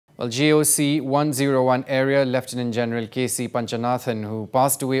Well, GoC 101 area Lt Gen KC Panchanathan, who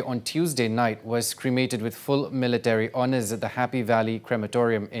passed away on Tuesday night, was cremated with full military honours at the Happy Valley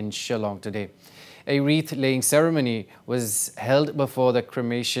Crematorium in Shillong today. A wreath-laying ceremony was held before the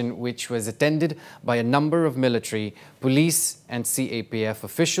cremation, which was attended by a number of military, police and CAPF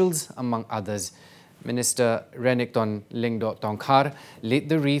officials, among others. Minister Renikton Lingdo Tongkhar laid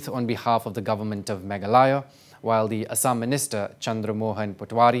the wreath on behalf of the government of Meghalaya, while the Assam Minister Chandramohan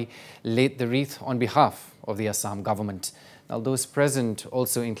Potwari laid the wreath on behalf of the Assam government. Now, those present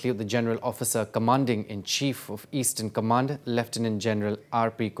also include the General Officer Commanding-in-Chief of Eastern Command, Lt Gen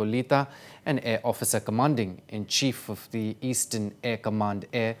R.P. Kolita, and Air Officer Commanding-in-Chief of the Eastern Air Command,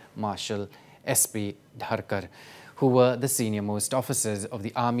 Air Marshal S.P. Dharkar, who were the senior-most officers of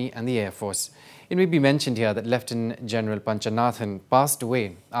the Army and the Air Force. It may be mentioned here that Lt Gen Panchanathan passed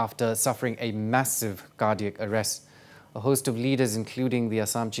away after suffering a massive cardiac arrest. A host of leaders, including the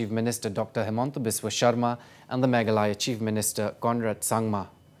Assam Chief Minister Dr. Hemanta Biswa Sharma and the Meghalaya Chief Minister Conrad Sangma,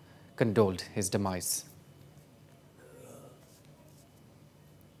 condoled his demise.